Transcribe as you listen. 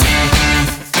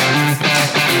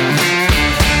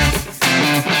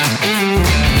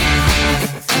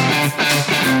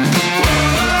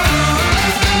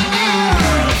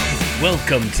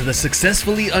Welcome to the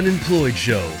Successfully Unemployed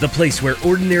Show, the place where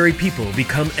ordinary people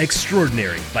become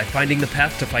extraordinary by finding the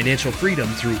path to financial freedom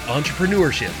through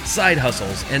entrepreneurship, side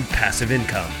hustles, and passive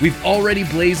income. We've already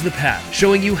blazed the path,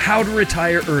 showing you how to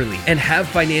retire early and have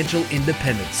financial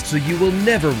independence so you will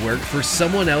never work for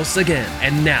someone else again.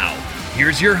 And now,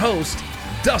 here's your host,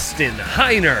 Dustin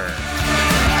Heiner.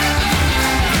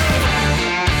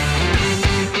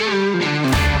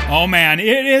 Oh man,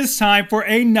 it is time for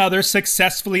another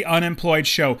Successfully Unemployed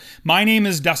show. My name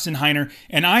is Dustin Heiner,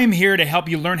 and I am here to help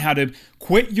you learn how to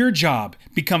quit your job,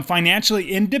 become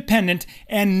financially independent,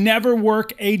 and never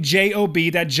work a job,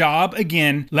 that job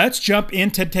again. Let's jump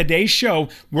into today's show,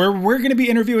 where we're going to be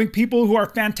interviewing people who are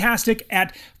fantastic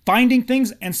at finding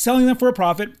things and selling them for a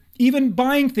profit, even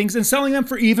buying things and selling them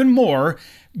for even more,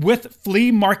 with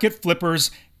flea market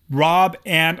flippers Rob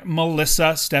and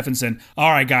Melissa Stephenson.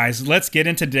 All right, guys, let's get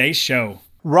into today's show.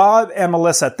 Rob and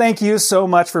Melissa, thank you so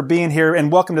much for being here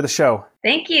and welcome to the show.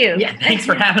 Thank you. Yeah, thanks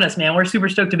for having us, man. We're super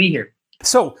stoked to be here.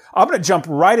 So I'm going to jump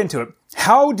right into it.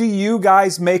 How do you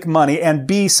guys make money and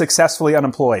be successfully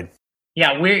unemployed?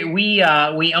 Yeah, we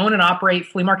own and operate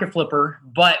Flea Market Flipper,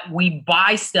 but we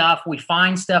buy stuff, we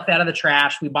find stuff out of the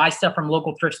trash, we buy stuff from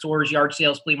local thrift stores, yard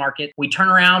sales, flea market. We turn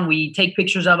around, we take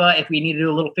pictures of it. If we need to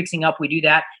do a little fixing up, we do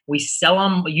that. We sell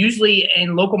them usually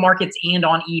in local markets and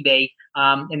on eBay.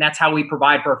 And that's how we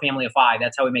provide for a family of 5.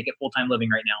 That's how we make it full-time living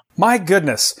right now. My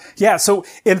goodness. Yeah. So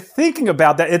in thinking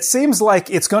about that, it seems like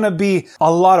it's going to be a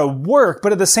lot of work,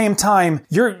 but at the same time,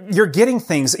 you're getting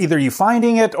things. Either you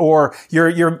finding it or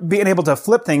you're being able to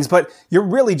flip things, but you're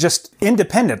really just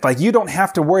independent. Like you don't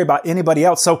have to worry about anybody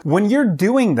else. So when you're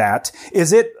doing that,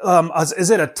 is it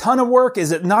a ton of work?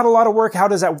 Is it not a lot of work? How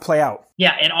does that play out?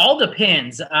 Yeah, it all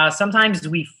depends. Sometimes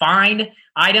we find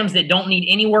items that don't need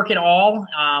any work at all.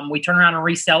 We turn around and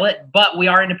resell it, but we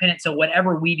are independent. So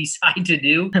whatever we decide to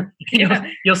do,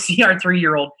 you'll see our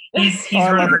 3-year-old. He's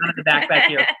running around in the back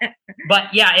here. But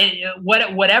yeah,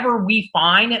 whatever we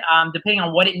find, depending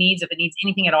on what it needs, if it needs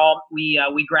anything at all, we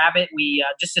grab it. We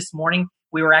just this morning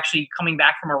we were actually coming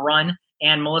back from a run,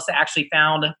 and Melissa actually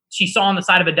she saw on the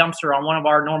side of a dumpster on one of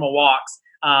our normal walks.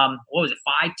 What was it?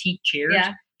 5 teak chairs.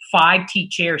 Yeah. 5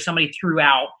 teak chairs somebody threw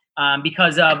out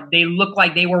because they look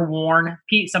like they were worn.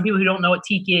 Some people who don't know what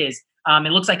teak is,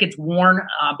 it looks like it's worn,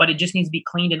 but it just needs to be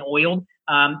cleaned and oiled.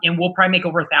 And we'll probably make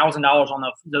over $1,000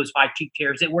 on those 5 teak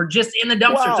chairs that were just in the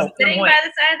dumpster. Wow. So sitting by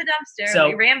the side of the dumpster. So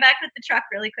we ran back with the truck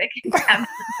really quick.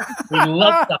 We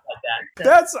love stuff like that.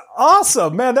 That's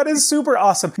awesome, man. That is super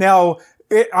awesome. Now,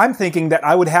 I'm thinking that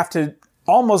I would have to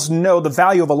almost know the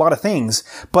value of a lot of things,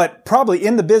 but probably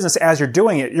in the business as you're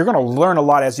doing it, you're going to learn a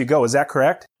lot as you go. Is that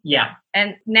correct? Yeah.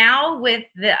 And now with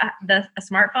the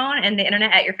smartphone and the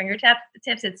internet at your fingertips,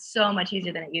 it's so much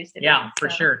easier than it used to be. Yeah,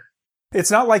 for sure. It's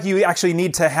not like you actually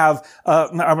need to have, I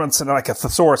wouldn't say like a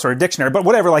thesaurus or a dictionary, but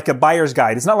whatever, like a buyer's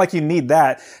guide. It's not like you need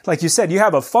that. Like you said, you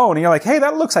have a phone and you're like, hey,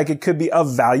 that looks like it could be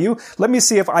of value. Let me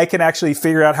see if I can actually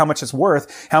figure out how much it's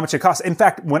worth, how much it costs. In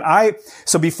fact,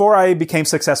 before I became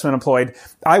successfully unemployed,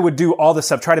 I would do all this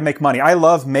stuff, try to make money. I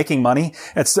love making money.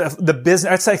 It's the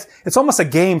business. It's almost a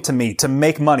game to me to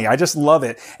make money. I just love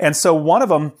it. And so one of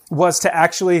them was to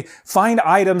actually find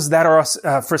items that are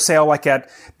for sale, like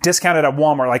discounted at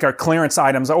Walmart, like our clearance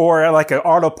items, or like an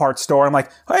auto parts store. I'm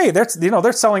like, hey,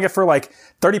 they're selling it for like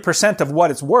 30% of what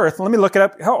it's worth. Let me look it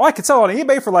up. Oh, I could sell it on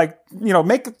eBay for like,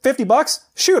 make $50.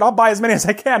 Shoot, I'll buy as many as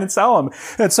I can and sell them.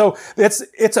 And so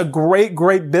it's a great,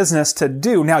 great business to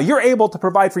do. Now you're able to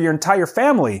provide for your entire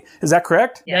family. Is that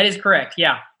correct? That is correct.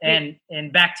 Yeah.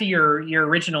 And back to your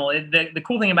original, the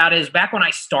cool thing about it is back when I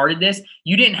started this,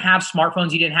 you didn't have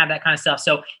smartphones, you didn't have that kind of stuff.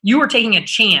 So you were taking a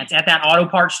chance at that auto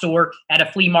parts store, at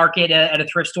a flea market, at a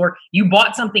thrift store. You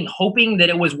bought something hoping that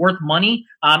it was worth money,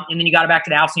 and then you got it back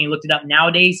to the house and you looked it up.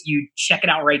 Nowadays, you check it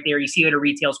out right there. You see what it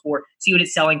retails for, see what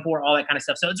it's selling for, all that kind of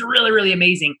stuff. So it's really, really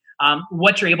amazing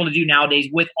what you're able to do nowadays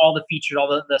with all the features, all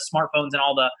the smartphones and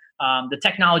all the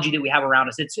technology that we have around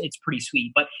us. It's pretty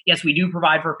sweet. But yes, we do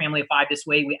provide for a family of 5 this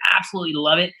way. We absolutely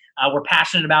love it. We're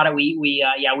passionate about it.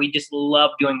 We just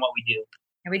love doing what we do.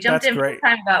 And we jumped in full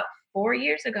time about 4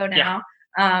 years ago now.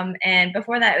 Yeah. And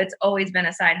before that, it's always been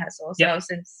a side hustle. So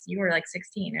since you were like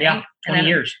 16, right? Yeah, 20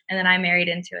 years. And then I married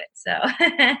into it. So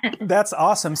that's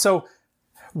awesome. So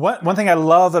one thing I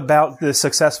love about the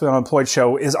Successfully Unemployed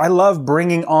show is I love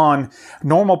bringing on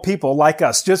normal people like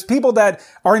us, just people that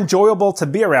are enjoyable to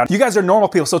be around. You guys are normal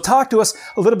people. So talk to us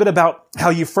a little bit about how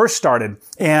you first started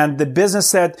and the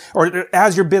business or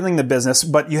as you're building the business,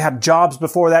 but you have jobs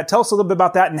before that. Tell us a little bit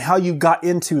about that and how you got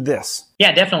into this.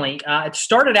 Yeah, definitely. It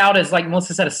started out as, like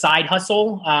Melissa said, a side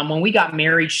hustle. When we got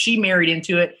married, she married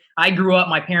into it. I grew up,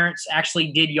 my parents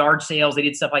actually did yard sales. They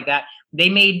did stuff like that. They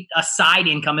made a side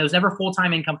income. It was never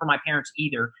full-time income for my parents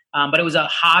either, but it was a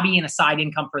hobby and a side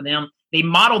income for them. They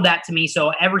modeled that to me.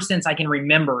 So ever since I can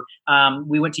remember,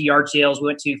 we went to yard sales, we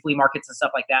went to flea markets and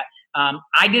stuff like that.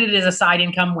 I did it as a side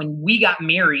income. When we got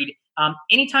married,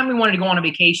 anytime we wanted to go on a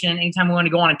vacation, anytime we wanted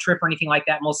to go on a trip or anything like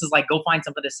that, Melissa's like, go find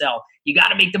something to sell. You got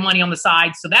to make the money on the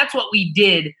side. So that's what we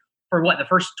did for the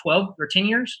first 12 or 10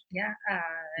 years? Yeah.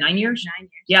 9 years? 9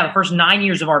 years. Yeah, the first 9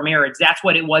 years of our marriage. That's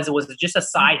what it was. It was just a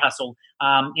side hustle.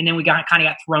 And then we kind of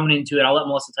got thrown into it. I'll let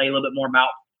Melissa tell you a little bit more about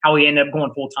how we ended up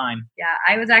going full time. Yeah,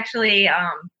 I was actually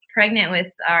pregnant with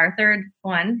our third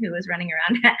one who was running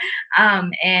around.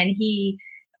 And we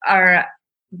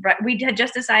had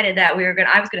just decided that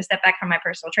I was going to step back from my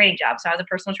personal training job. So I was a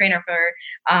personal trainer for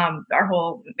our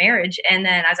whole marriage. And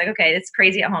then I was like, okay, it's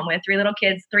crazy at home. We have 3 little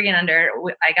kids, 3 and under.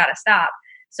 I got to stop.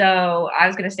 So I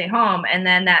was going to stay home. And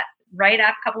then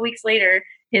a couple weeks later,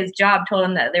 his job told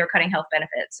him that they were cutting health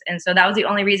benefits. And so that was the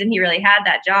only reason he really had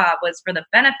that job, was for the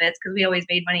benefits, because we always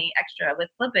made money extra with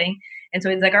flipping. And so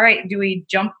he's like, all right, do we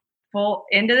jump full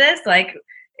into this? Like,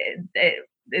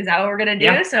 is that what we're going to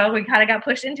do? Yeah. So we kind of got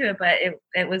pushed into it, but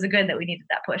it was a good that we needed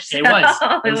that push. So it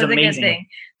was amazing. A good thing.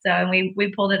 So, and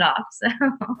we pulled it off. So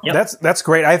yep. That's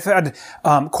great. I've had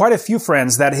quite a few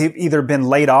friends that have either been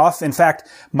laid off. In fact,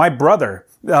 my brother,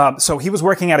 so he was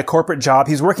working at a corporate job.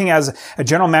 He's working as a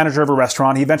general manager of a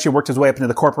restaurant. He eventually worked his way up into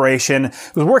the corporation.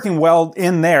 He was working well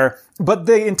in there, but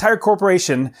the entire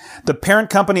corporation, the parent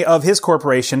company of his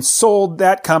corporation, sold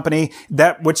that company,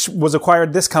 that which was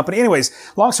acquired this company. Anyways,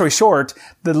 long story short,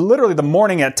 literally the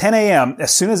morning at 10 a.m.,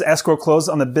 as soon as escrow closed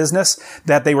on the business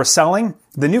that they were selling,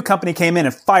 the new company came in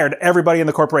and fired everybody in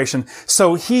the corporation.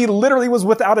 So he literally was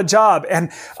without a job.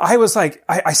 And I was like,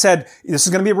 I said, this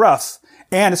is going to be rough.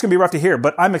 And it's going to be rough to hear,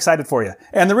 but I'm excited for you.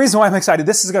 And the reason why I'm excited,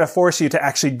 this is going to force you to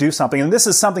actually do something. And this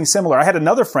is something similar. I had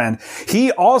another friend.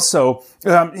 He also,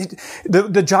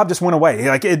 the job just went away.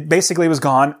 Like, it basically was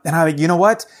gone. And I'm like, you know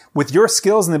what? With your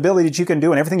skills and the ability that you can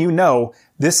do and everything you know,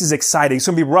 this is exciting. It's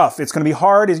going to be rough. It's going to be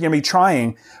hard. It's going to be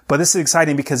trying, but this is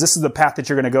exciting because this is the path that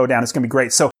you're going to go down. It's going to be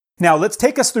great. So now let's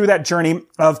take us through that journey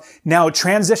of now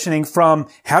transitioning from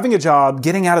having a job,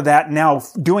 getting out of that, now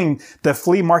doing the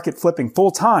flea market flipping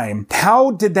full time. How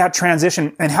did that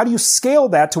transition, and how do you scale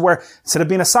that to where instead of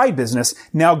being a side business,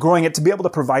 now growing it to be able to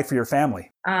provide for your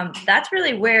family? That's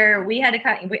really where we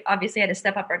obviously had to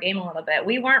step up our game a little bit.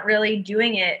 We weren't really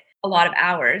doing it a lot of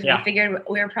hours. Yeah. We figured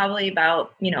we were probably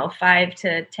about, 5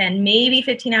 to 10, maybe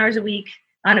 15 hours a week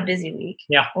on a busy week.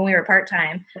 Yeah. When we were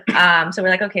part-time. So we're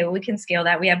like, okay, well, we can scale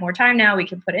that. We have more time now. We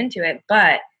can put into it.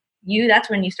 But that's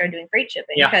when you started doing freight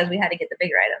shipping because we had to get the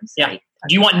bigger items. Yeah.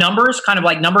 Do you want numbers? Kind of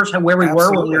like numbers where we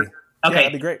Absolutely. were? Okay. Yeah,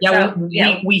 that'd be great.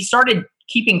 Yeah. We started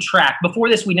keeping track. Before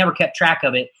this, we never kept track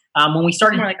of it. When we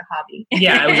started, more like a hobby.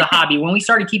 Yeah, it was a hobby. When we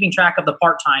started keeping track of the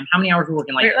part-time, how many hours were we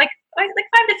working? Like 5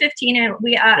 to 15, and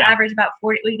we averaged about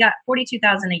 40. We got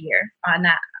 42,000 a year on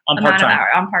that. On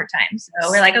part-time. So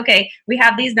we're like, okay, we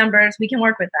have these numbers. We can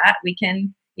work with that. We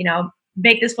can,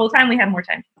 make this full-time. We have more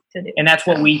time to do. And that's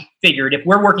what we figured. If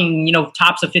we're working,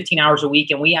 tops of 15 hours a week,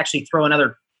 and we actually throw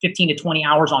another 15 to 20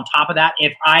 hours on top of that,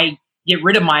 if I get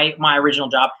rid of my original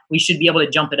job, we should be able to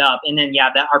jump it up. And then,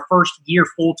 our first year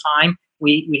full-time,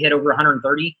 we hit over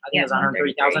 130. I think it was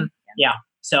 130,000. Yeah.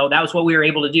 So that was what we were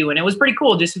able to do. And it was pretty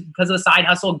cool just because the side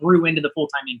hustle grew into the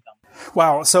full-time income.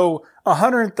 Wow. So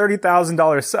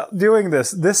 $130,000 doing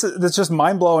this is just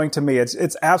mind blowing to me.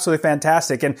 It's absolutely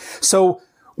fantastic. And so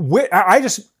I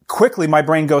just quickly, my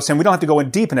brain goes in, we don't have to go in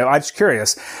deep in it. I'm just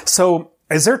curious. So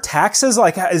is there taxes?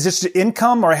 Like, is this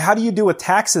income, or how do you do with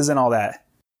taxes and all that?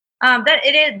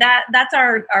 That's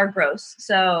our gross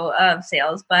of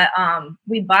sales, but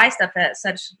we buy stuff at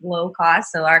such low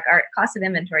cost, so our cost of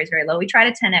inventory is very low. We try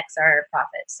to 10x our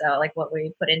profits, so like what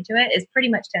we put into it is pretty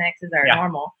much 10x is our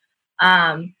normal.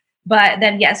 But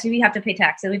then yes, we have to pay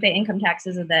taxes. We pay income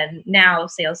taxes, and then now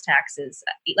sales taxes.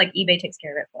 Like eBay takes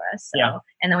care of it for us. So,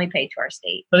 and then we pay to our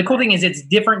state. But the cool thing is, it's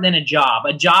different than a job.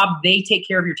 A job, they take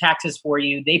care of your taxes for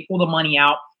you. They pull the money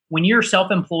out. When you're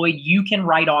self-employed, you can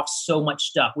write off so much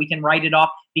stuff. We can write it off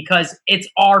because it's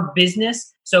our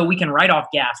business. So we can write off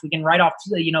gas. We can write off,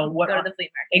 what go to the flea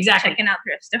market. Exactly. Checking out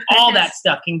thrift stores. All that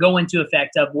stuff can go into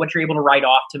effect of what you're able to write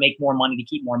off to make more money, to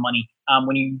keep more money.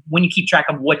 When you keep track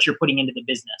of what you're putting into the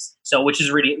business. So, which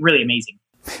is really, really amazing.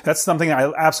 That's something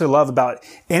I absolutely love about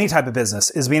any type of business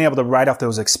is being able to write off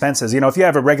those expenses. If you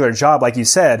have a regular job, like you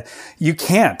said, you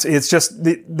can't. It's just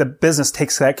the business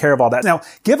takes care of all that. Now,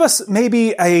 give us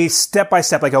maybe a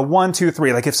step-by-step, like a 1, 2,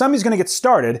 3. Like if somebody's going to get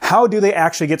started, how do they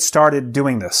actually get started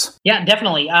doing this? Yeah,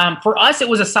 definitely. For us, it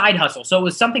was a side hustle. So it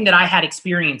was something that I had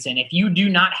experience in. If you do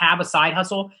not have a side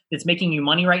hustle that's making you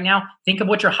money right now, think of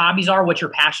what your hobbies are, what you're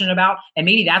passionate about, and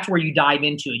maybe that's where you dive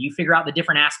into it. You figure out the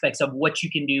different aspects of what you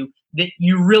can do that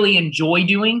you really enjoy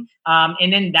doing.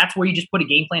 And then that's where you just put a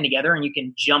game plan together and you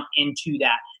can jump into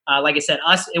that. Like I said,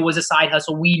 it was a side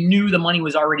hustle. We knew the money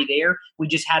was already there. We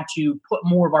just had to put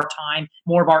more of our time,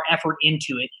 more of our effort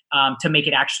into it to make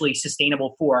it actually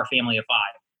sustainable for our family of 5.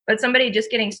 But somebody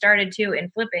just getting started too in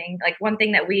flipping, like one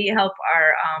thing that we help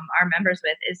our members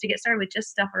with is to get started with just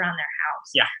stuff around their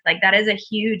house. Yeah. Like that is a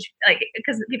huge,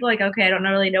 because people are like, okay, I don't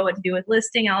really know what to do with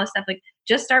listing, all this stuff. Like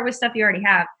just start with stuff you already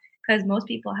have, because most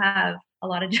people have a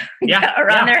lot of junk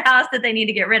around their house that they need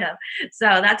to get rid of. So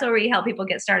that's where we help people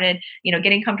get started,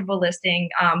 getting comfortable listing.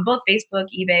 Both Facebook,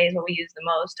 eBay is what we use the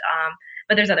most.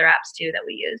 But there's other apps too that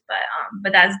we use.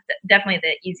 But that's definitely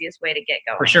the easiest way to get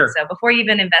going. For sure. So before you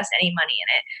even invest any money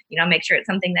in it, make sure it's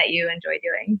something that you enjoy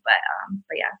doing. But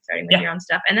yeah, starting with your own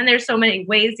stuff. And then there's so many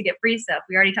ways to get free stuff.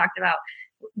 We already talked about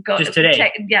just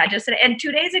today. Just today. And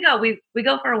 2 days ago, we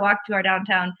go for a walk to our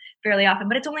downtown fairly often,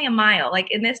 but it's only a mile. Like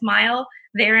in this mile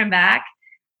there and back,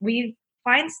 we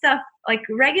find stuff like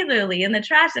regularly in the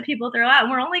trash that people throw out,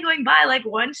 and we're only going by like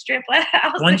one strip of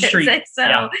houses. One street.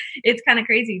 So it's kind of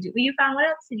crazy. You found, what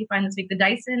else did you find this week? The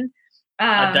Dyson.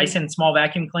 A Dyson small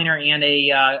vacuum cleaner and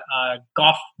a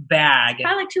golf bag. It's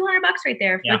probably like $200 right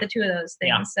there for the two of those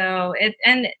things. Yeah. So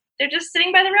and they're just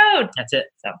sitting by the road. That's it.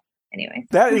 So anyway,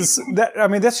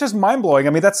 that's just mind blowing. I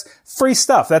mean, that's free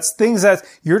stuff. That's things that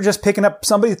you're just picking up.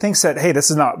 Somebody thinks that, hey,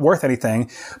 this is not worth anything,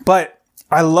 but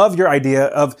I love your idea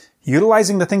of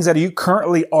utilizing the things that you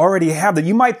currently already have that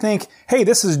you might think, hey,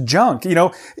 this is junk.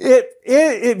 You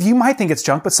might think it's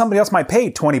junk, but somebody else might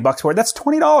pay $20 for it. That's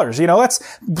 $20.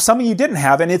 That's something you didn't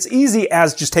have. And it's easy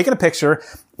as just taking a picture,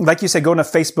 like you said, going to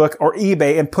Facebook or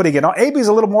eBay and putting it on.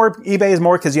 eBay is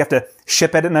more because you have to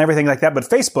ship it and everything like that. But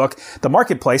Facebook, the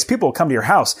marketplace, people will come to your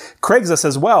house. Craigslist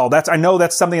as well. I know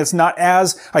that's something that's not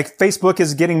as, like, Facebook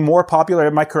is getting more popular.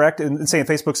 Am I correct in saying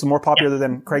Facebook's more popular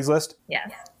than Craigslist? Yes.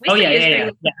 We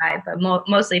use Craigslist, but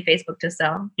mostly Facebook to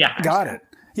sell. Yeah. Got it.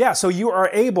 Yeah, so you are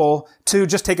able to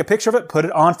just take a picture of it, put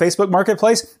it on Facebook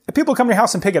Marketplace, and people come to your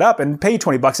house and pick it up and pay you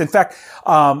 $20. In fact,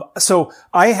 so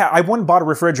I went and bought a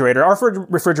refrigerator. Our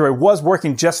refrigerator was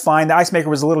working just fine. The ice maker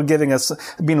was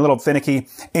being a little finicky,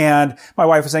 and my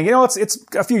wife was saying, it's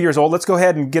a few years old. Let's go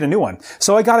ahead and get a new one.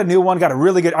 So I got a new one, got a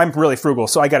really good. I'm really frugal,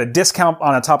 so I got a discount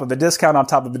on top of a discount on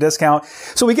top of a discount.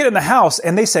 So we get in the house,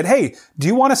 and they said, "Hey, do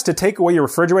you want us to take away your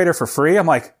refrigerator for free?" I'm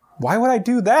like, why would I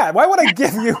do that? Why would I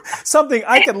give you something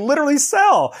I could literally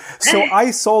sell? So I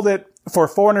sold it for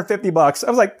 $450. I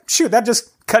was like, shoot, that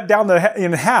just cut down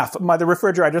in half the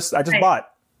refrigerator I just bought.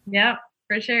 Yep,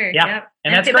 for sure. Yeah. Yep.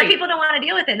 And that's great. People don't want to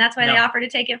deal with it. And that's why they offer to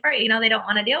take it free. They don't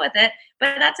want to deal with it.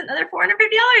 But that's another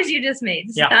 $450 you just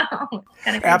made. So, yeah.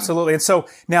 Kind of absolutely. And so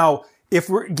now, if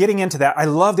we're getting into that, I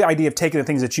love the idea of taking the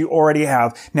things that you already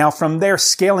have. Now, from there,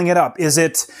 scaling it up. Is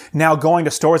it now going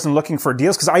to stores and looking for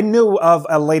deals? Because I knew of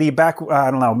a lady back,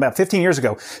 about 15 years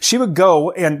ago. She would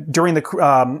go and during the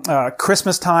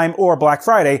Christmas time or Black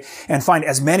Friday and find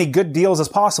as many good deals as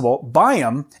possible, buy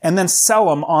them, and then sell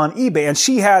them on eBay. And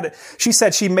she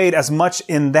said she made as much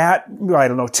in that,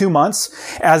 2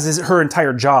 months as is her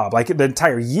entire job, like the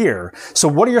entire year. So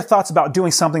what are your thoughts about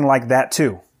doing something like that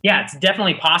too? Yeah, it's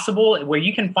definitely possible where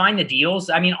you can find the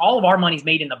deals. I mean, all of our money's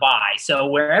made in the buy. So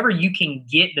wherever you can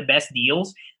get the best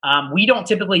deals, we don't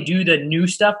typically do the new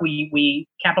stuff. We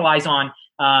capitalize on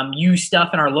used stuff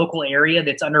in our local area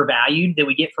that's undervalued that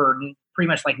we get for pretty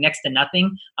much like next to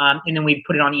nothing. And then we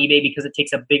put it on eBay because it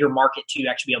takes a bigger market to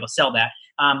actually be able to sell that.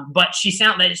 But she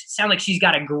sound like she's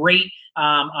got a great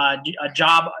a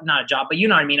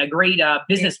great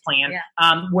business plan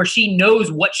where she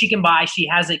knows what she can buy. She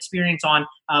has experience on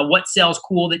what sells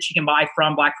cool that she can buy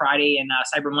from Black Friday and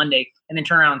Cyber Monday and then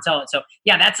turn around and sell it. So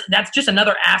yeah, that's just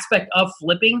another aspect of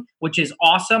flipping, which is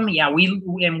awesome. Yeah, we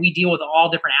deal with all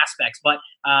different aspects, but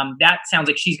that sounds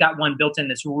like she's got one built in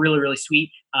that's really, really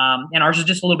sweet. And ours is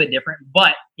just a little bit different,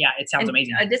 but yeah, it sounds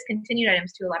amazing. Discontinued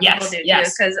items too. A lot of people do too,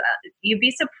 yes. because you'd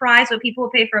be surprised what people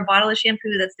will pay for a bottle of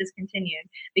shampoo that's discontinued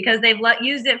because they've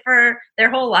used it for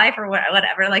their whole life or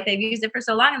whatever. Like they've used it for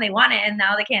so long and they want it and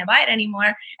now they can't buy it anymore.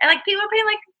 And like people are paying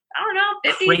like, I don't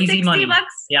know, 50, crazy 60 money.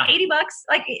 bucks, Yeah. $80.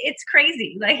 Like it's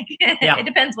crazy. Like Yeah. it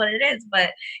depends what it is, but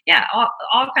yeah,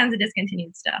 all kinds of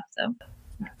discontinued stuff. So.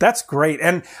 That's great.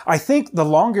 And I think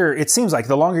it seems like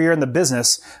the longer you're in the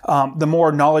business, the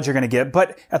more knowledge you're going to get.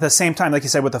 But at the same time, like you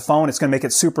said, with the phone, it's going to make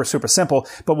it super, super simple.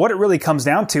 But what it really comes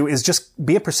down to is just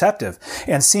being perceptive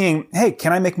and seeing, hey,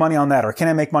 can I make money on that? Or can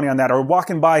I make money on that? Or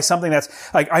walking by something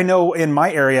that's like, I know in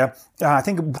my area, I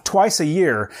think twice a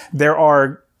year, there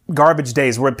are garbage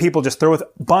days where people just throw a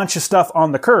bunch of stuff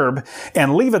on the curb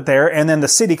and leave it there. And then the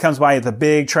city comes by with a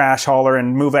big trash hauler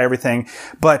and move everything.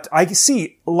 But I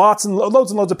see loads and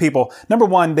loads of people. Number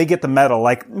one, they get the metal,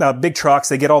 like big trucks.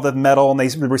 They get all the metal and they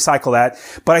recycle that.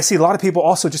 But I see a lot of people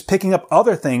also just picking up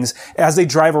other things as they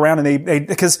drive around and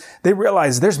because they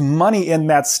realize there's money in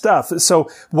that stuff. So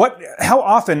how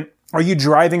often are you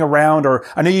driving around, or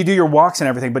I know you do your walks and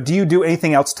everything, but do you do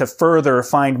anything else to further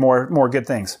find more good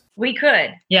things? We could.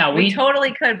 Yeah, we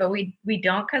totally could, but we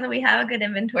don't because we have a good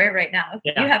inventory right now.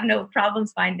 Yeah. You have no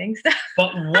problems finding stuff.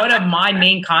 But one of my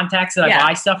main contacts that I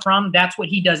buy stuff from, that's what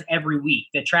he does every week.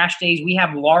 The trash days, we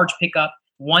have large pickup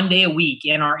one day a week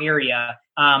in our area.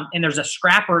 And there's a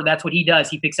scrapper. That's what he does.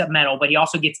 He picks up metal, but he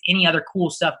also gets any other cool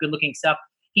stuff, good looking stuff.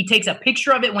 He takes a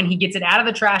picture of it when he gets it out of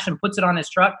the trash and puts it on his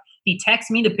truck. He texts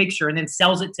me the picture and then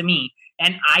sells it to me.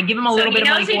 And I give him a little bit of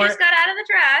money for it. He just got out of the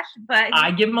trash, but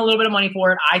I give him a little bit of money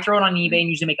for it. I throw it on eBay and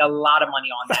usually make a lot of money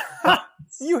on that.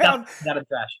 You out of the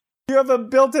trash. You have a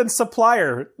built-in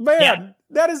supplier. Man,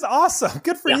 that is awesome.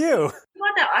 Good for you. You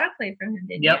bought that autoclave from him,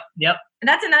 didn't you? Yep. And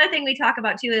that's another thing we talk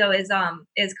about too, though, is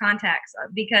contacts,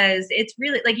 because it's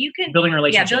really like you can building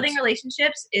relationships. Yeah, building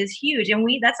relationships is huge, and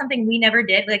that's something we never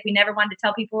did. Like we never wanted to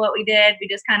tell people what we did. We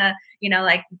just kind of,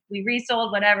 like we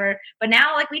resold whatever. But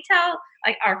now, like we tell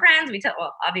like our friends,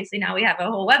 well, obviously now we have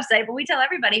a whole website, but we tell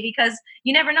everybody because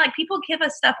you never know. Like people give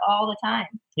us stuff all the time.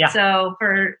 Yeah. So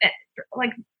for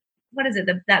like, what is it?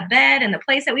 That bed and the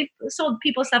place that we've sold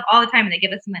people stuff all the time, and they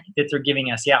give us money that they're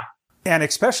giving us. Yeah. And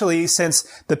especially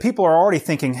since the people are already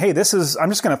thinking, hey, I'm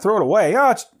just going to throw it away.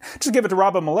 Oh, just give it to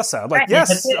Rob and Melissa. I'm like,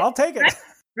 yes, I'll take it. Right.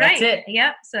 That's it.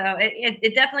 Yep. So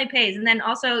it definitely pays. And then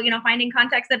also, finding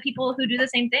contacts that people who do the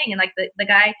same thing. And like the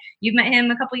guy, you've met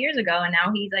him a couple years ago, and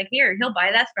now he's like, he'll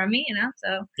buy that from me,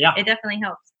 So it definitely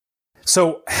helps.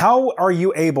 So how are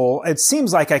you able, it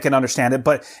seems like I can understand it,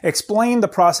 but explain the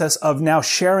process of now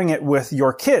sharing it with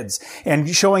your kids and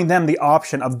showing them the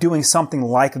option of doing something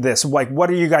like this. Like,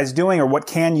 what are you guys doing, or what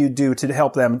can you do to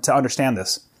help them to understand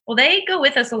this? Well, they go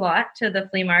with us a lot to the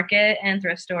flea market and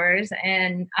thrift stores,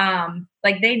 and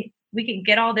we can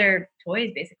get all their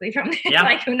toys basically from there. Yeah.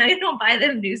 Like we don't buy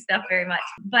them new stuff very much,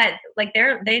 but like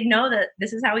they know that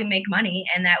this is how we make money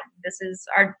and that this is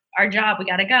our job. We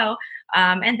got to go.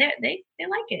 And they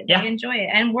like it. Yeah. They enjoy it.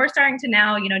 And we're starting to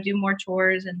now, do more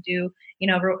chores and do,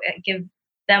 give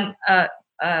them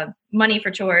money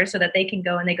for chores so that they can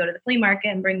go and they go to the flea market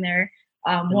and bring their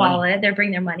wallet, they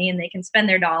bring their money and they can spend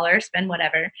their dollar, spend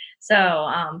whatever. So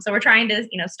we're trying to,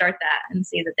 start that and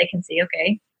see that they can see,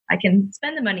 okay, I can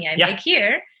spend the money I make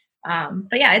here.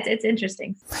 But yeah, it's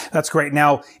interesting. That's great.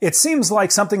 Now, it seems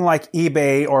like something like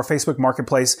eBay or Facebook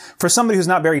Marketplace, for somebody who's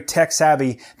not very tech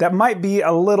savvy, that might be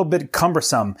a little bit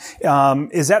cumbersome.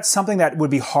 Is that something that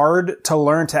would be hard to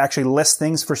learn to actually list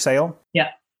things for sale?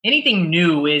 Yeah. Anything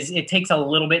new it takes a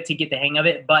little bit to get the hang of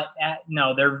it, but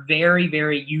no, they're very,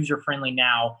 very user-friendly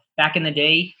now. Back in the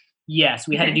day, yes,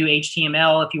 we had to do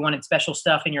HTML. If you wanted special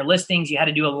stuff in your listings, you had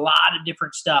to do a lot of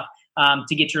different stuff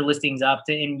to get your listings up,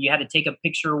 and you had to take a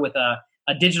picture with a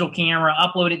digital camera,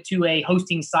 upload it to a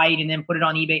hosting site, and then put it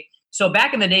on eBay. So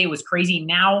back in the day, it was crazy.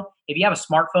 Now, if you have a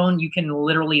smartphone, you can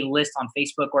literally list on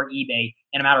Facebook or eBay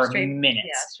in a matter of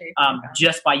minutes,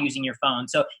 just by using your phone.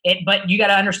 But you got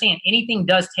to understand, anything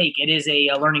does take. It is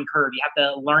a learning curve. You have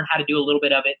to learn how to do a little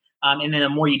bit of it, and then the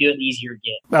more you do it, the easier it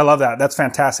gets. I love that. That's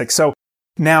fantastic. So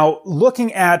now,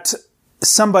 looking at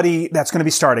somebody that's going to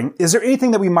be starting, is there anything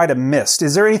that we might have missed?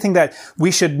 Is there anything that we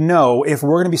should know if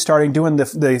we're going to be starting doing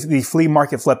the flea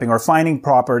market flipping or finding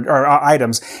proper or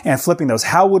items and flipping those?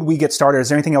 How would we get started? Is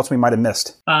there anything else we might have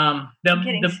missed?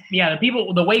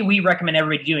 The way we recommend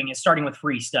everybody doing is starting with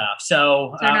free stuff.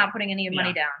 So they're not putting any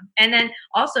money down. And then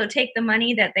also take the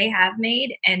money that they have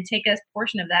made and take a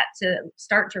portion of that to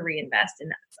start to reinvest in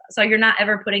that. So you're not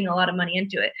ever putting a lot of money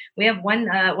into it. We have one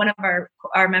of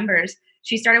our members.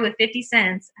 She started with 50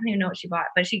 cents. I don't even know what she bought,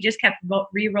 but she just kept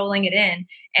re-rolling it in.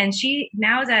 And she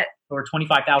now is at over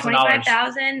 $25,000.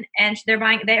 $25,000, and they're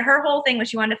buying. Her whole thing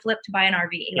was she wanted to flip to buy an RV.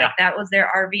 Yeah. Like that was their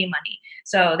RV money.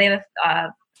 So they have, I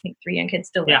think 3 young kids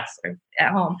still at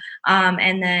home.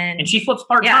 And she flips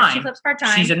part-time. Yeah, she flips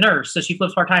part-time. She's a nurse, so she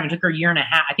flips part-time. It took her a year and a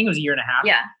half. I think it was a year and a half.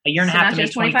 Yeah. A year and a half to make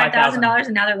 $25,000,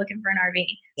 and now they're looking for an RV.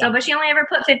 Yeah. So, but she only ever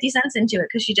put 50 cents into it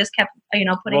because she just kept,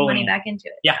 putting money back into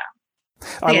it. Yeah.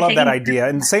 I love that idea.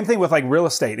 And same thing with like real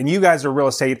estate. And you guys are real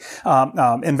estate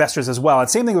investors as well. And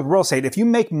same thing with real estate. If you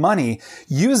make money,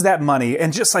 use that money.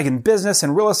 And just like in business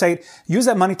and real estate, use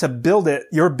that money to build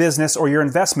your business or your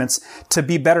investments to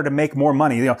be better, to make more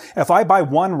money. If I buy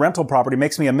one rental property, it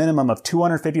makes me a minimum of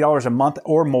 $250 a month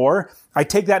or more. I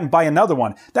take that and buy another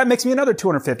one. That makes me another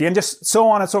 $250, and just so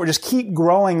on and so forth. Just keep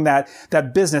growing that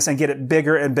business and get it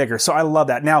bigger and bigger. So I love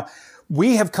that. Now,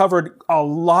 we have covered a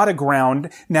lot of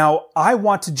ground. Now, I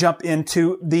want to jump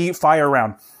into the fire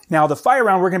round. Now, the fire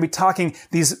round, we're going to be talking,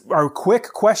 these are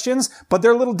quick questions, but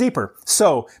they're a little deeper.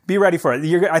 So be ready for it.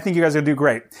 I think you guys are going to do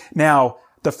great. Now,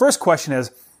 the first question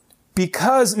is,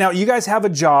 because now you guys have a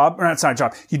job, or it's not a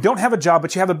job. You don't have a job,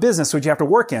 but you have a business which you have to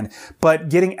work in. But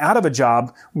getting out of a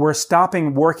job, we're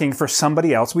stopping working for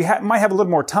somebody else. We might have a little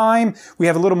more time. We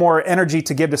have a little more energy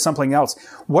to give to something else.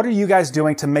 What are you guys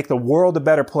doing to make the world a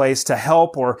better place, to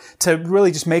help, or to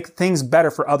really just make things better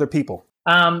for other people?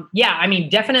 Yeah, I mean,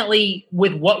 definitely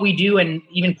with what we do and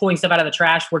even pulling stuff out of the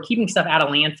trash, we're keeping stuff out of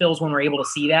landfills when we're able to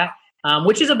see that,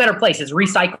 which is a better place. It's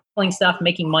recycling stuff,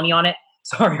 making money on it.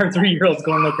 Sorry, our 3-year-old's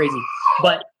going a little crazy.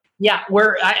 But yeah,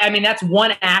 I mean, that's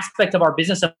one aspect of our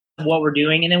business of what we're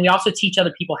doing. And then we also teach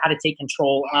other people how to take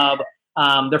control of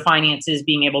their finances,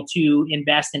 being able to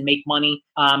invest and make money,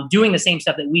 doing the same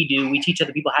stuff that we do. We teach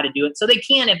other people how to do it. So they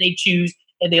can, if they choose,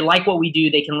 if they like what we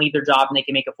do, they can leave their job and they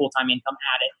can make a full-time income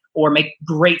at it, or make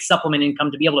great supplement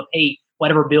income to be able to pay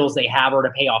whatever bills they have or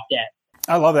to pay off debt.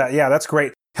 I love that. Yeah, that's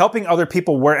great. Helping other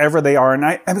people wherever they are.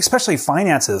 And especially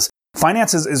finances.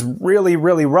 Finances is really,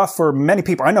 really rough for many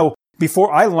people. I know before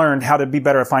I learned how to be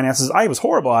better at finances, I was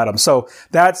horrible at them. So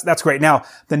that's great. Now,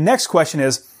 the next question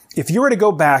is, if you were to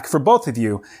go back for both of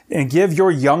you and give your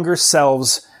younger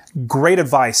selves great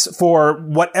advice for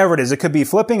whatever it is, it could be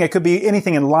flipping, it could be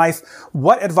anything in life,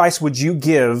 what advice would you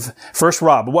give? First,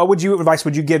 Rob, what advice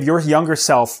would you give your younger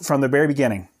self from the very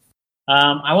beginning?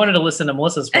 I wanted to listen to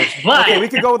Melissa's first, but okay, we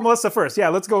could go with Melissa first. Yeah,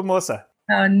 let's go with Melissa.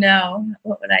 Oh no,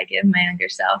 what would I give my younger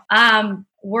self?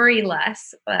 Worry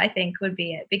less, but I think would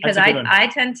be it, because I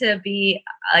tend to be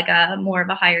like more of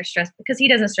a higher stress, because he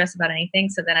doesn't stress about anything.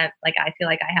 So then I feel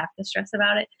like I have to stress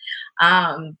about it.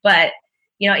 But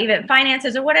even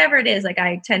finances or whatever it is, like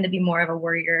I tend to be more of a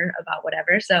worrier about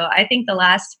whatever. So I think the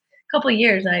last couple of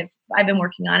years I've been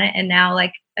working on it, and now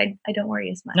I don't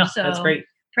worry as much. No, so that's great.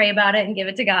 Pray about it and give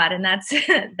it to God, and that's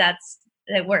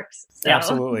it works. So. Yeah,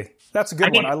 absolutely. That's a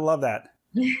good one. I love that.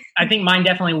 I think mine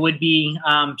definitely would be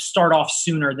start off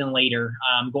sooner than later,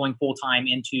 going full time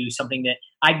into something that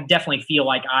I definitely feel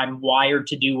like I'm wired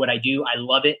to do what I do. I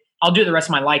love it. I'll do it the rest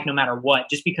of my life no matter what,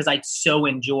 just because I so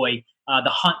enjoy the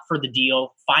hunt for the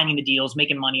deal, finding the deals,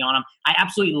 making money on them. I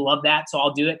absolutely love that. So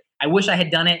I'll do it. I wish I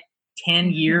had done it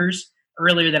 10 years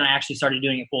earlier than I actually started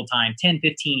doing it full time, 10,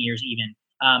 15 years even.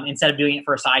 Instead of doing it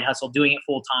for a side hustle, doing it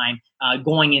full time,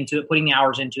 going into it, putting the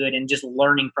hours into it, and just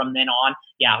learning from then on,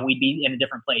 yeah, we'd be in a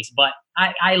different place. But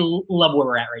I love where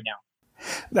we're at right now.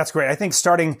 That's great. I think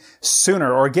starting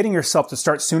sooner, or getting yourself to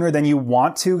start sooner than you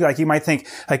want to, like you might think,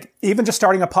 like even just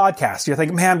starting a podcast, you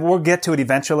think, man, we'll get to it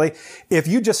eventually. If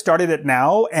you just started it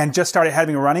now and just started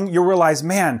having it running, you'll realize,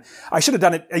 man, I should have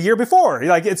done it a year before.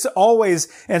 Like it's always,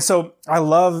 and so I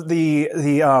love the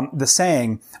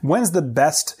saying, when's the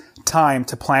best time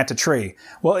to plant a tree?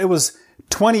 Well, it was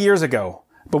 20 years ago.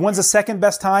 But when's the second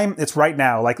best time? It's right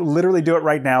now. Like literally do it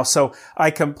right now. So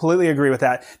I completely agree with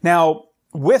that. Now,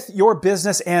 with your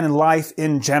business and in life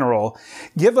in general,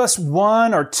 give us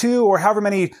one or two or however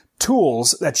many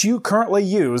tools that you currently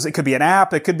use. It could be an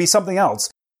app. It could be something else.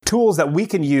 Tools that we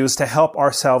can use to help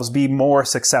ourselves be more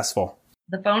successful.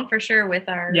 The phone for sure, with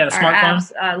our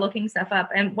smartphone. apps, looking stuff up.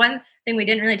 And one thing we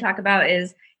didn't really talk about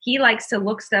is he likes to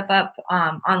look stuff up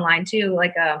online too,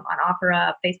 like on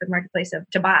OfferUp, Facebook Marketplace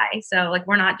to buy. So like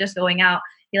we're not just going out.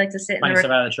 He likes to sit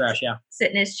stuff out of the trash, yeah.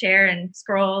 Sit in his chair and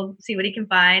scroll, see what he can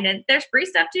find. And there's free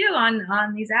stuff too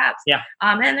on these apps. Yeah.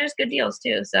 And there's good deals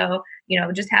too. So,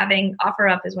 just having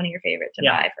OfferUp is one of your favorite to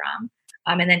buy from.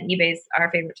 And then eBay's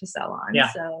our favorite to sell on. Yeah.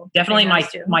 So definitely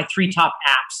my 3 top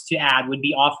apps to add would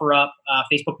be OfferUp,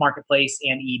 Facebook Marketplace,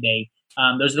 and eBay.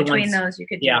 Those are the ones. Between those, you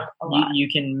could do a lot. You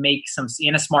can make some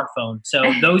in a smartphone. So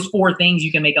those 4 things,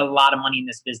 you can make a lot of money in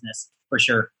this business for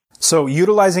sure. So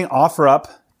utilizing OfferUp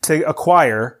to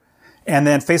acquire, and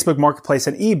then Facebook Marketplace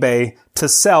and eBay to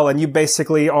sell, and you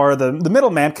basically are the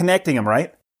middleman connecting them,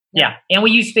 right? Yeah, and we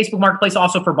use Facebook Marketplace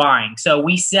also for buying. So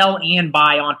we sell and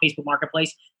buy on Facebook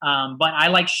Marketplace, but I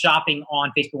like shopping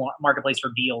on Facebook Marketplace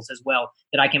for deals as well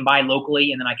that I can buy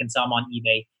locally, and then I can sell them on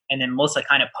eBay. And then Melissa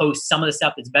kind of posts some of the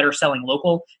stuff that's better selling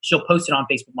local. She'll post it on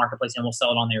Facebook Marketplace, and we'll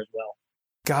sell it on there as well.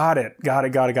 Got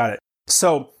it.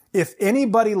 So if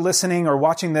anybody listening or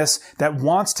watching this that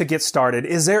wants to get started,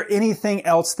 is there anything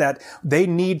else that they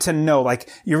need to know? Like,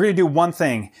 you're going to do one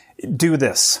thing, do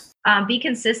this. Be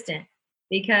consistent,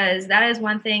 because that is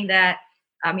one thing that,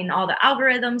 all the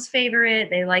algorithms favor it.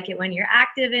 They like it when you're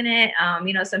active in it.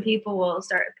 Some people will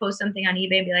post something on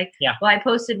eBay and be like, well, I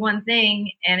posted one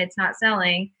thing and it's not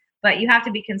selling. But you have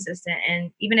to be consistent,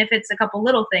 and even if it's a couple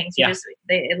little things,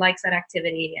 it likes that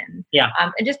activity, and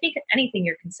just be anything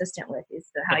you're consistent with is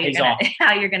how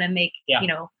you're gonna make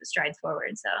strides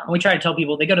forward. So we try to tell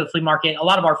people, they go to the flea market. A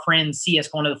lot of our friends see us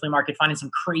going to the flea market, finding some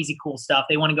crazy cool stuff.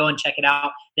 They want to go and check it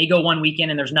out. They go one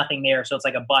weekend and there's nothing there, so it's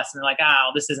like a bust, and they're like,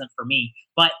 "Oh, this isn't for me."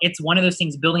 But it's one of those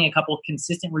things, building a couple of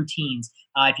consistent routines.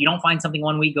 If you don't find something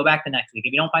one week, go back the next week.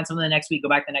 If you don't find something the next week, go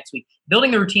back the next week.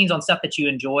 Building the routines on stuff that you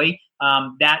enjoy,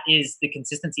 that is the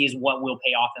consistency is what will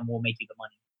pay off and will make you the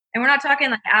money. And we're not talking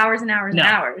like hours and hours and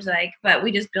hours, but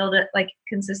we just build it like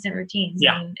consistent routines.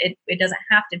 Yeah. And it doesn't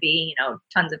have to be,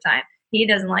 tons of time. He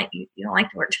doesn't like you. You don't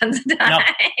like to work tons of time.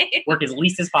 No. Work as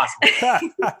least as possible.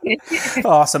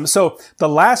 Awesome. So the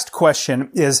last question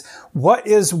is, what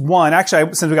is one,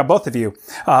 actually, since we got both of you,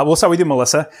 we'll start with you,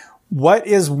 Melissa. What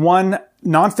is one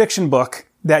nonfiction book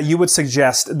that you would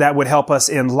suggest that would help us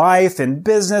in life, in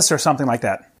business, or something like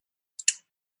that?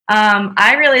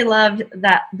 I really loved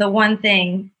The One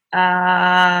Thing.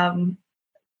 Was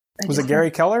it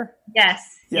Gary Keller? Yes,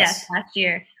 last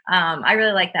year. I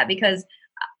really like that because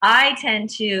I tend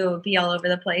to be all over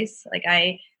the place.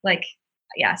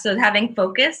 So having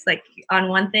focus on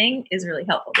one thing is really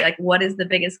helpful. Like, what is the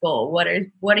biggest goal? What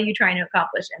are you trying to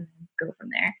accomplish? And go from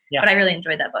there. Yeah. But I really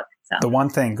enjoyed that book. So The One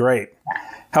Thing, great. Yeah.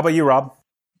 How about you, Rob?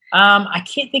 I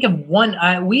can't think of one.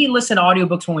 We listen to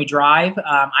audiobooks when we drive.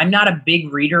 I'm not a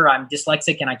big reader. I'm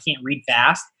dyslexic and I can't read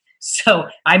fast. So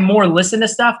I more listen to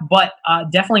stuff, but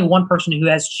definitely one person who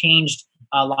has changed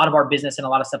a lot of our business and a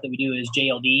lot of stuff that we do is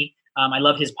JLD. I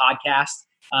love his podcast.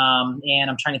 And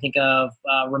I'm trying to think of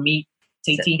Ramit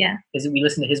Sethi. Because we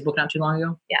listened to his book not too long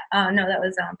ago. Yeah. No, that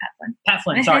was Pat Flynn. Pat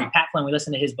Flynn. Sorry, Pat Flynn. We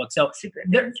listened to his book. So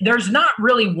there's not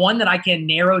really one that I can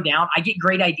narrow down. I get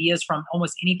great ideas from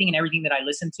almost anything and everything that I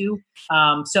listen to.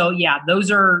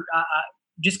 Those are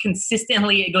just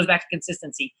consistently. It goes back to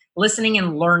consistency. Listening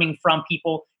and learning from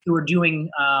people who are doing.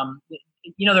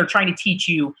 They're trying to teach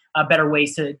you better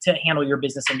ways to handle your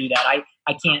business and do that. I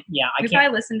can't. I can't. I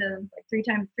listen to them like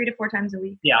 3 to 4 times a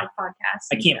week. Podcasts.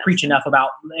 I can't preach enough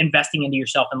about investing into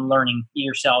yourself and learning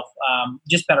yourself.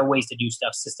 Just better ways to do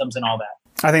stuff, systems, and all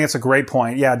that. I think it's a great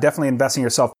point. Yeah, definitely investing in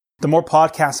yourself. The more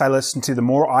podcasts I listen to, the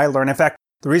more I learn. In fact,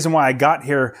 the reason why I got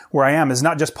here where I am is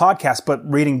not just podcasts, but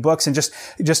reading books and just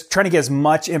trying to get as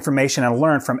much information and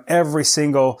learn from every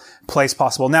single place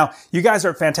possible. Now, you guys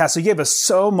are fantastic. You gave us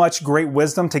so much great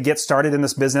wisdom to get started in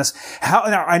this business.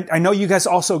 Now, I know you guys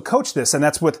also coach this, and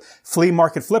that's with Flea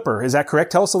Market Flipper. Is that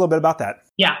correct? Tell us a little bit about that.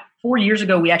 Yeah. 4 years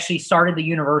ago, we actually started the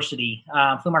university,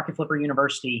 Flea Market Flipper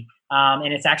University.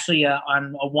 And it's actually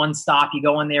on a one-stop. You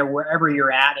go in there wherever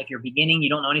you're at. If you're beginning, you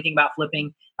don't know anything about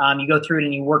flipping, you go through it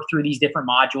and you work through these different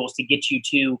modules to get you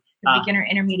to beginner,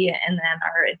 intermediate, and then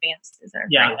our advanced is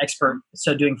our expert.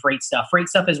 So doing freight stuff. Freight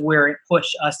stuff is where it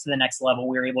pushed us to the next level.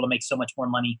 We were able to make so much more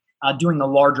money doing the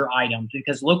larger items,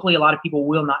 because locally a lot of people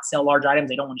will not sell large items.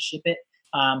 They don't want to ship it.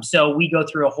 So we go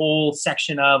through a whole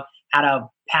section of how to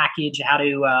package, how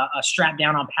to strap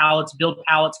down on pallets, build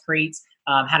pallets, crates,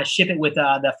 how to ship it with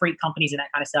the freight companies and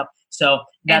that kind of stuff. So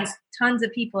and tons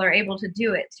of people are able to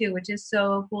do it too, which is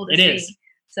so cool to see. It is.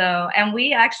 So, and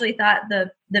we actually thought the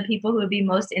people who would be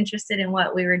most interested in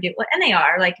what we were doing, and they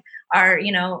are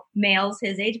males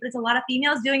his age, but it's a lot of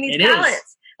females doing these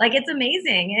pallets. Like, it's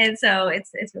amazing. And so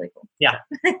it's really cool. Yeah.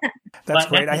 That's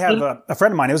great. I have a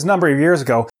friend of mine, it was a number of years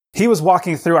ago. He was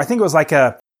walking through, I think it was like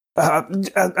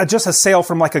just a sale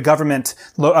from like a government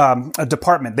a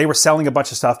department. They were selling a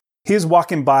bunch of stuff. He was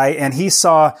walking by and he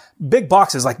saw big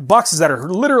boxes, like boxes that are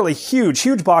literally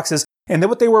huge boxes. And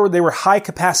what they were high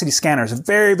capacity scanners,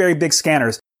 very, very big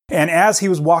scanners. And as he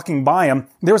was walking by them,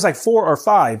 there was like 4 or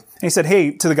 5. And he said,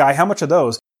 "Hey," to the guy, "how much are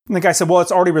those?" And the guy said, "Well,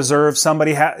 it's already reserved.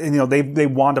 Somebody they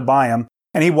want to buy them."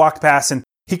 And he walked past and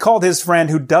he called his friend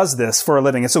who does this for a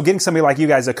living. And so getting somebody like you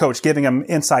guys, a coach, giving him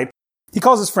insight, he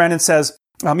calls his friend and says,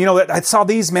 "I saw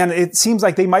these, man. It seems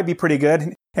like they might be pretty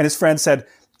good." And his friend said,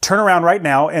 "Turn around right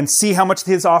now and see how much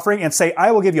he's offering and say,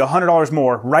 I will give you $100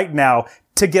 more right now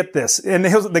to get this." And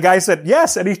the guy said,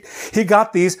 yes. And he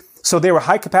got these. So they were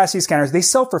high capacity scanners. They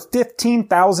sell for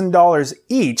 $15,000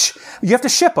 each. You have to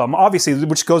ship them, obviously,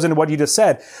 which goes into what you just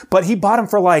said. But he bought them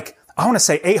for like I want to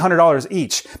say $800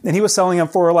 each. And he was selling them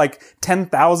for like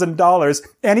 $10,000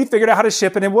 and he figured out how to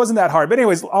ship and it wasn't that hard. But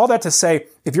anyways, all that to say,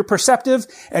 if you're perceptive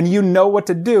and you know what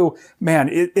to do, man,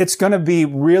 it's going to be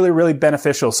really, really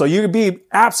beneficial. So you could be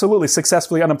absolutely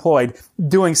successfully unemployed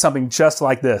doing something just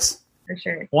like this. For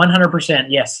sure. 100%.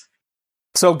 Yes.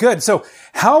 So good. So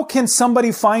how can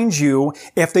somebody find you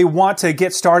if they want to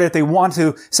get started, if they want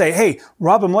to say, hey,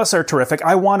 Rob and Melissa are terrific.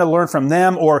 I want to learn from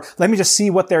them, or let me just see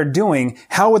what they're doing.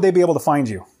 How would they be able to find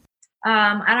you?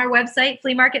 On our website,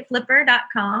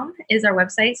 fleamarketflipper.com is our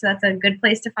website. So that's a good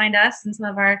place to find us and some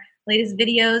of our latest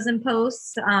videos and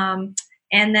posts. And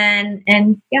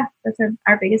that's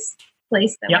our biggest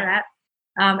place that we're at.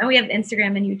 And we have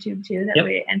Instagram and YouTube too,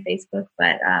 and Facebook,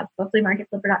 but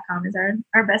fleamarketflipper.com is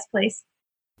our best place.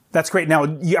 That's great. Now,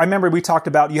 I remember we talked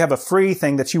about you have a free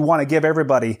thing that you want to give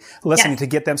everybody listening to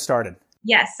get them started.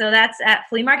 Yes. So that's at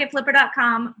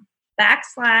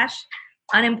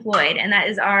fleamarketflipper.com/unemployed. And that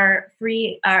is our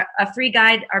free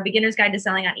guide, our beginner's guide to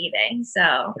selling on eBay.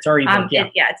 So it's our ebook.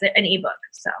 It's an ebook.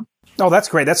 So. Oh, that's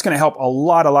great. That's going to help a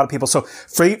lot of people. So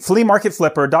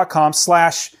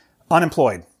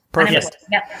fleamarketflipper.com/unemployed. Perfect.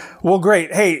 Yep. Well,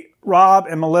 great. Hey, Rob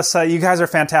and Melissa, you guys are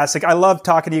fantastic. I love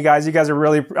talking to you guys. You guys are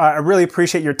I really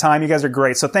appreciate your time. You guys are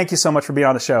great. So thank you so much for being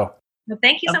on the show. Well,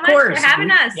 thank you so much for having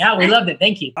us. Yeah, we loved it.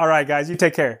 Thank you. All right, guys, you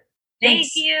take care. Thank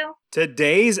you.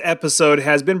 Today's episode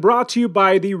has been brought to you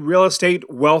by the Real Estate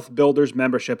Wealth Builders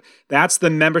membership. That's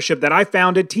the membership that I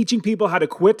founded, teaching people how to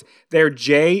quit their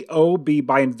JOB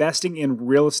by investing in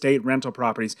real estate rental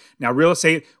properties. Now, Real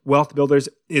Estate Wealth Builders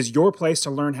is your place to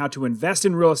learn how to invest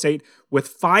in real estate with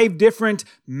 5 different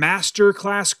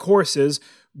masterclass courses,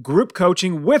 group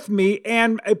coaching with me,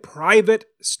 and a private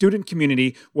student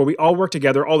community where we all work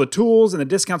together, all the tools and the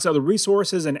discounts, all the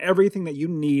resources and everything that you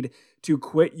need to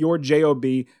quit your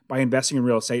JOB by investing in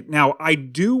real estate. Now, I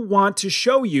do want to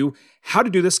show you how to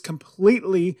do this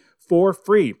completely for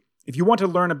free. If you want to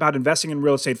learn about investing in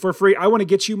real estate for free, I want to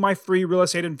get you my free real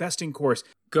estate investing course.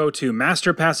 Go to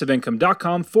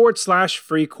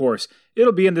masterpassiveincome.com/free course.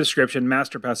 It'll be in the description,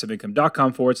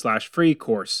 masterpassiveincome.com/free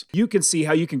course. You can see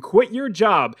how you can quit your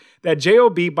job, that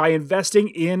JOB, by investing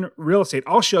in real estate.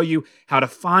 I'll show you how to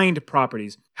find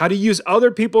properties, how to use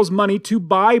other people's money to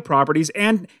buy properties,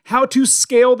 and how to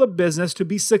scale the business to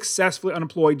be successfully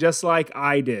unemployed, just like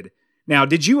I did. Now,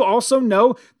 did you also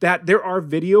know that there are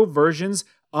video versions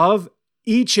of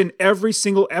each and every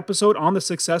single episode on the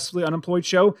Successfully Unemployed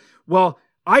show? Well,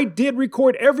 I did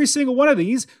record every single one of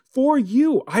these for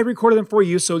you. I recorded them for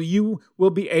you so you will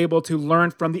be able to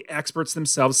learn from the experts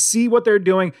themselves, see what they're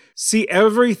doing, see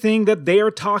everything that they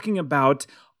are talking about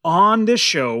on this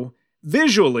show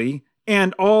visually,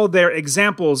 and all their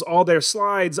examples, all their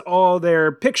slides, all their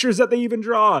pictures that they even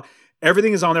draw.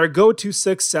 Everything is on there. Go to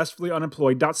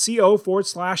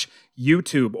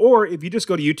successfullyunemployed.co/YouTube. Or if you just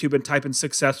go to YouTube and type in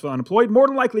Successfully Unemployed, more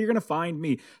than likely you're going to find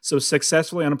me. So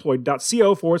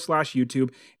successfullyunemployed.co/YouTube.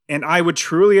 And I would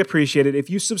truly appreciate it if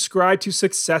you subscribe to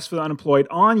Successfully Unemployed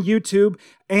on YouTube,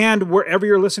 and wherever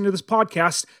you're listening to this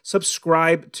podcast,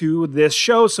 subscribe to this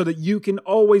show so that you can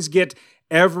always get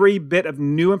every bit of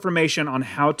new information on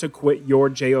how to quit your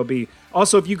JOB.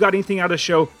 Also, if you got anything out of the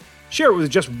show, share it with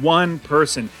just one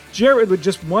person. Share it with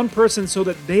just one person so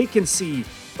that they can see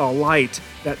the light,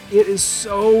 that it is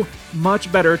so much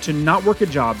better to not work a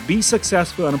job, be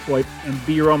successful, unemployed, and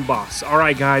be your own boss. All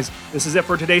right, guys, this is it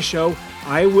for today's show.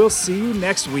 I will see you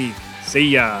next week. See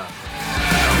ya.